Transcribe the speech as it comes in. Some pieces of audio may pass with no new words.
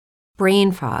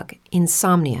brain fog,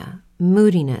 insomnia,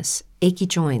 moodiness, achy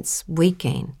joints, weight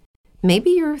gain. Maybe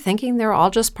you're thinking they're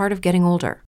all just part of getting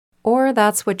older, or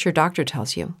that's what your doctor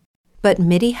tells you. But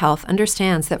MIDI Health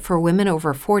understands that for women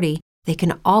over 40, they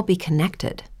can all be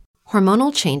connected.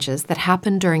 Hormonal changes that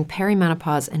happen during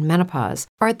perimenopause and menopause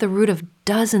are at the root of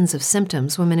dozens of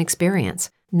symptoms women experience,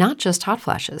 not just hot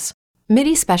flashes.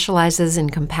 MIDI specializes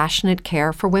in compassionate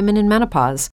care for women in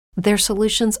menopause. Their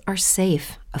solutions are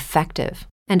safe, effective,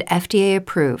 and FDA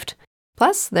approved.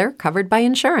 Plus, they're covered by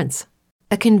insurance.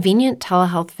 A convenient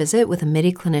telehealth visit with a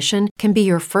MIDI clinician can be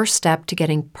your first step to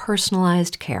getting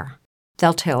personalized care.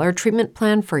 They'll tailor a treatment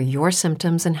plan for your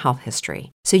symptoms and health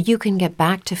history, so you can get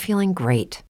back to feeling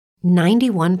great.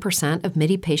 91% of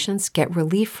MIDI patients get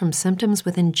relief from symptoms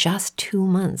within just 2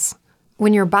 months.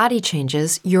 When your body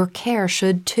changes, your care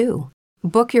should too.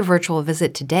 Book your virtual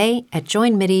visit today at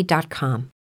joinmidi.com.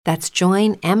 That's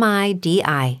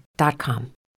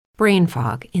joinmidi.com. Brain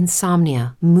fog,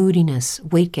 insomnia, moodiness,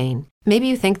 weight gain. Maybe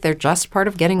you think they're just part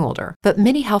of getting older, but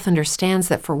MIDI Health understands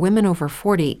that for women over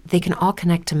 40, they can all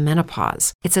connect to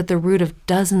menopause. It's at the root of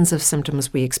dozens of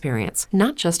symptoms we experience,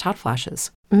 not just hot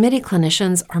flashes. MIDI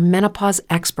clinicians are menopause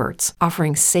experts,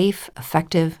 offering safe,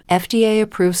 effective,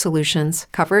 FDA-approved solutions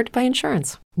covered by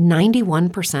insurance.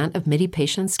 91% of MIDI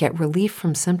patients get relief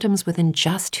from symptoms within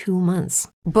just 2 months.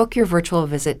 Book your virtual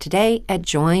visit today at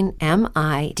joinmidi.com.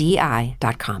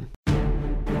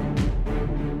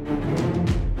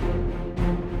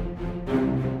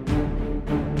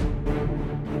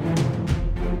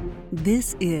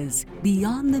 This is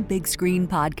Beyond the Big Screen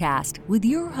podcast with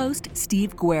your host,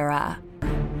 Steve Guerra.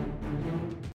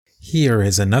 Here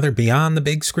is another Beyond the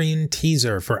Big Screen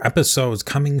teaser for episodes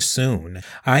coming soon.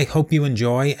 I hope you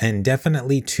enjoy and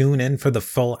definitely tune in for the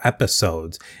full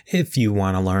episodes. If you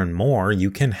want to learn more,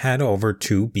 you can head over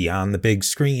to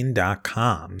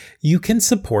beyondthebigscreen.com. You can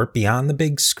support Beyond the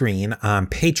Big Screen on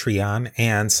Patreon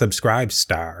and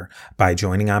Subscribestar. By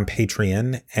joining on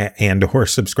Patreon and or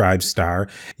Subscribestar,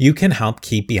 you can help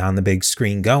keep Beyond the Big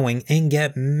Screen going and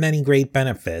get many great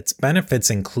benefits. Benefits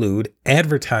include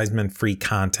advertisement-free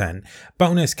content,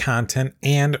 bonus content,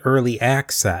 and early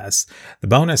access. The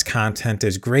bonus content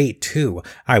is great too.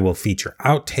 I will feature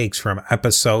outtakes from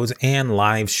episodes and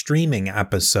live streaming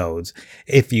episodes.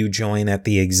 If you join at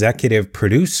the executive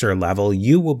producer level,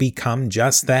 you will become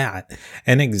just that,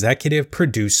 an executive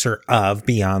producer of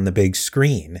Beyond the Big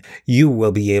Screen. You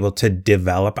will be able to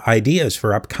develop ideas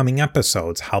for upcoming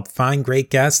episodes, help find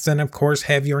great guests, and of course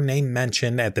have your name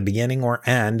mentioned at the beginning or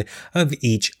end of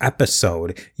each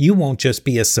episode. You won't just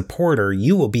be a supporter,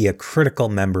 you will be a critical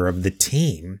member of the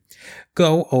team.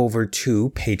 Go over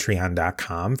to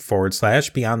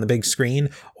patreon.com/Beyond the Big Screen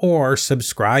or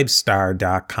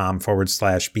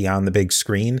subscribestar.com/Beyond the Big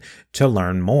Screen to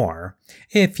learn more.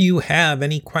 If you have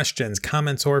any questions,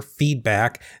 comments, or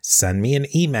feedback, send me an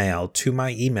email to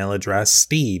my email address,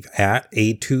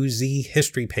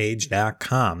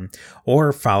 steve@a2zhistorypage.com,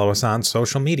 or follow us on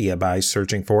social media by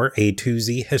searching for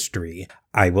A2Z History.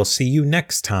 I will see you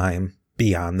next time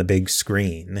Beyond the Big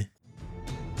Screen.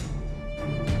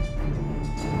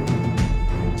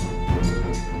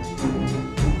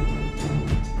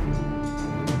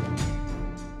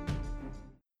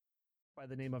 By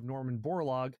the name of Norman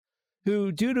Borlaug,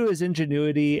 who, due to his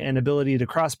ingenuity and ability to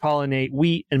cross-pollinate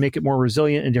wheat and make it more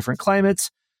resilient in different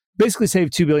climates, basically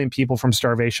saved 2 billion people from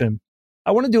starvation.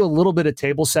 I want to do a little bit of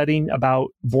table setting about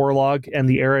Borlaug and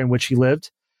the era in which he lived.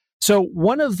 So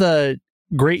one of the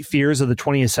great fears of the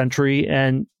 20th century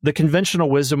and the conventional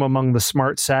wisdom among the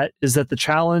smart set is that the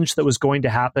challenge that was going to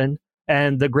happen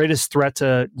and the greatest threat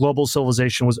to global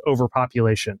civilization was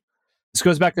overpopulation. This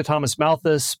goes back to Thomas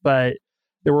Malthus, but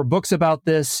there were books about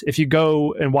this. If you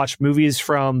go and watch movies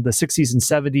from the 60s and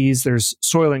 70s, there's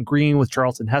Soylent Green with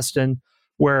Charlton Heston,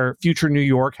 where future New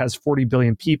York has 40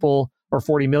 billion people or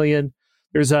 40 million.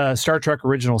 There's a Star Trek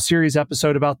original series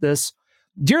episode about this.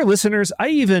 Dear listeners, I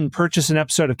even purchased an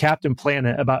episode of Captain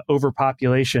Planet about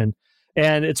overpopulation.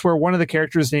 And it's where one of the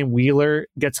characters named Wheeler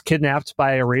gets kidnapped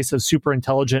by a race of super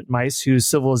intelligent mice whose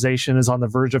civilization is on the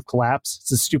verge of collapse.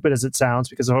 It's as stupid as it sounds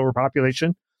because of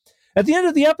overpopulation. At the end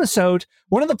of the episode,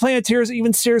 one of the Planeteers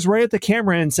even stares right at the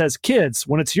camera and says, "Kids,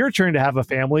 when it's your turn to have a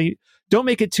family, don't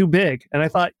make it too big." And I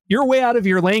thought, you're way out of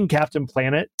your lane, Captain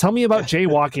Planet. Tell me about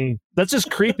jaywalking. That's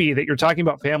just creepy that you're talking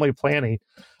about family planning.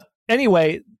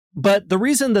 Anyway, but the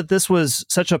reason that this was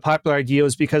such a popular idea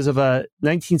was because of a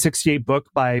 1968 book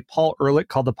by Paul Ehrlich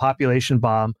called The Population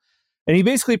Bomb. And he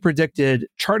basically predicted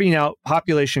charting out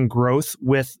population growth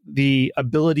with the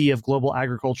ability of global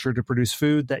agriculture to produce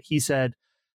food that he said,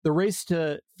 the race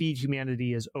to feed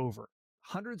humanity is over.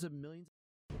 Hundreds of millions.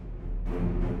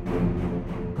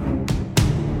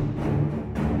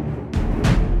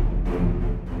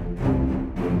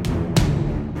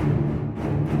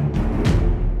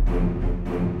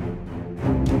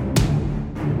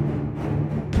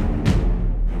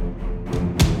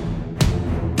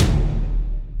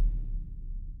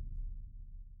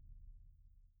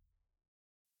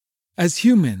 As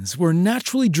humans, we're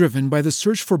naturally driven by the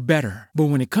search for better. But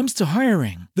when it comes to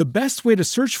hiring, the best way to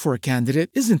search for a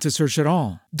candidate isn't to search at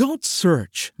all. Don't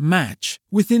search, match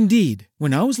with Indeed.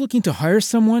 When I was looking to hire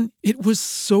someone, it was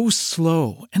so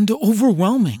slow and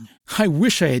overwhelming. I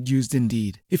wish I had used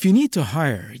Indeed. If you need to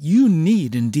hire, you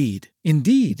need Indeed.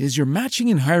 Indeed is your matching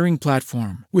and hiring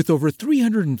platform with over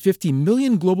 350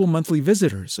 million global monthly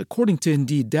visitors, according to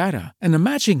Indeed data, and a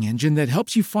matching engine that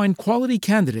helps you find quality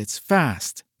candidates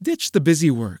fast. Ditch the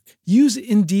busy work. Use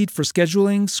Indeed for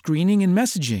scheduling, screening, and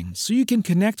messaging so you can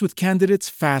connect with candidates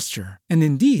faster. And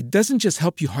Indeed doesn't just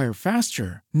help you hire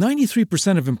faster.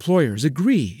 93% of employers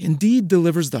agree Indeed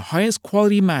delivers the highest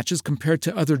quality matches compared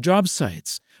to other job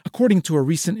sites, according to a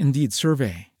recent Indeed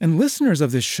survey. And listeners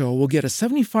of this show will get a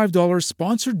 $75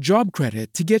 sponsored job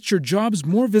credit to get your jobs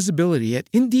more visibility at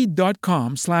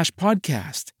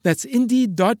Indeed.com/podcast. That's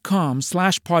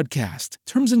Indeed.com/podcast.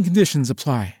 Terms and conditions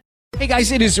apply. Hey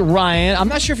guys, it is Ryan. I'm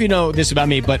not sure if you know this about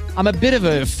me, but I'm a bit of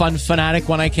a fun fanatic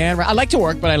when I can. I like to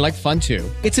work, but I like fun too.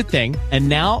 It's a thing. And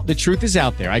now the truth is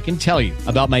out there. I can tell you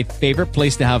about my favorite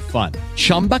place to have fun.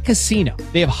 Chumba Casino.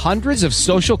 They have hundreds of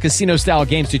social casino style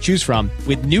games to choose from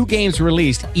with new games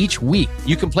released each week.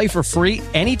 You can play for free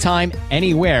anytime,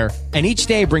 anywhere. And each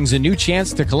day brings a new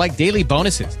chance to collect daily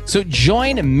bonuses. So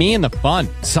join me in the fun.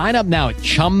 Sign up now at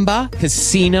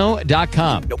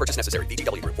ChumbaCasino.com. No purchase necessary.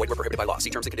 VGW Group. Void where prohibited by law. See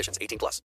terms and conditions. 18+.